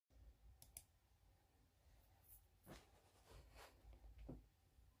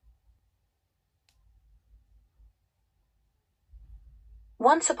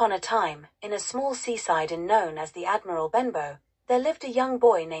Once upon a time, in a small seaside inn known as the Admiral Benbow, there lived a young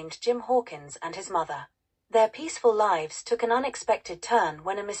boy named Jim Hawkins and his mother. Their peaceful lives took an unexpected turn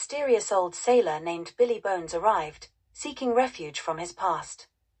when a mysterious old sailor named Billy Bones arrived, seeking refuge from his past.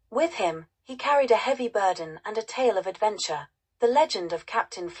 With him, he carried a heavy burden and a tale of adventure, the legend of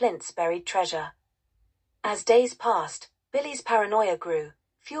Captain Flint's buried treasure. As days passed, Billy's paranoia grew,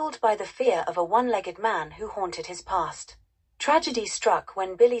 fueled by the fear of a one-legged man who haunted his past. Tragedy struck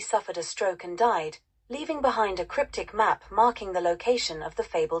when Billy suffered a stroke and died, leaving behind a cryptic map marking the location of the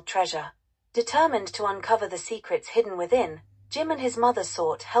fabled treasure. Determined to uncover the secrets hidden within, Jim and his mother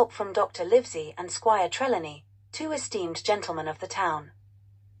sought help from Dr. Livesey and Squire Trelawney, two esteemed gentlemen of the town.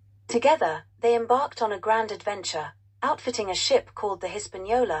 Together, they embarked on a grand adventure, outfitting a ship called the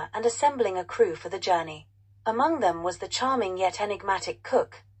Hispaniola and assembling a crew for the journey. Among them was the charming yet enigmatic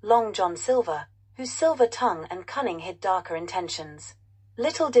cook, Long John Silver, whose silver tongue and cunning hid darker intentions.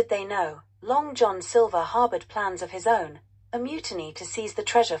 Little did they know, Long John Silver harbored plans of his own, a mutiny to seize the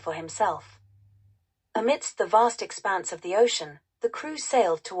treasure for himself. Amidst the vast expanse of the ocean, the crew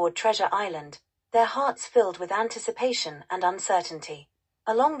sailed toward Treasure Island, their hearts filled with anticipation and uncertainty.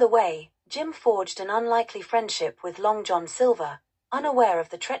 Along the way, Jim forged an unlikely friendship with Long John Silver, unaware of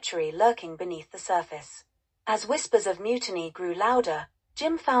the treachery lurking beneath the surface. As whispers of mutiny grew louder,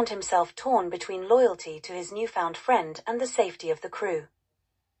 Jim found himself torn between loyalty to his newfound friend and the safety of the crew.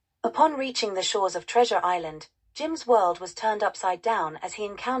 Upon reaching the shores of Treasure Island, Jim's world was turned upside down as he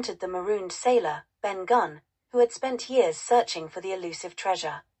encountered the marooned sailor, Ben Gunn, who had spent years searching for the elusive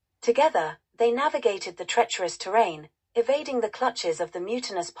treasure. Together, they navigated the treacherous terrain, evading the clutches of the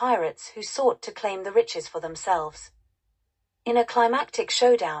mutinous pirates who sought to claim the riches for themselves. In a climactic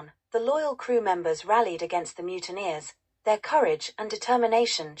showdown, the loyal crew members rallied against the mutineers, their courage and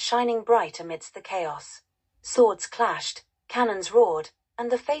determination shining bright amidst the chaos. Swords clashed, cannons roared,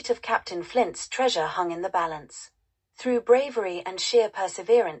 and the fate of Captain Flint's treasure hung in the balance. Through bravery and sheer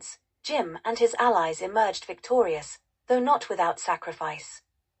perseverance, Jim and his allies emerged victorious, though not without sacrifice.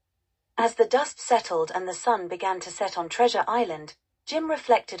 As the dust settled and the sun began to set on Treasure Island, Jim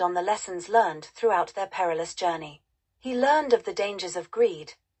reflected on the lessons learned throughout their perilous journey. He learned of the dangers of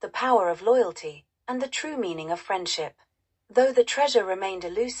greed, the power of loyalty, and the true meaning of friendship. Though the treasure remained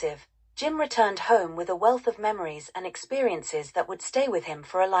elusive, Jim returned home with a wealth of memories and experiences that would stay with him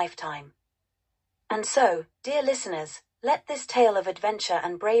for a lifetime. And so, dear listeners, let this tale of adventure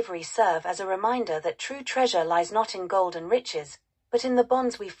and bravery serve as a reminder that true treasure lies not in gold and riches, but in the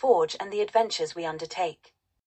bonds we forge and the adventures we undertake.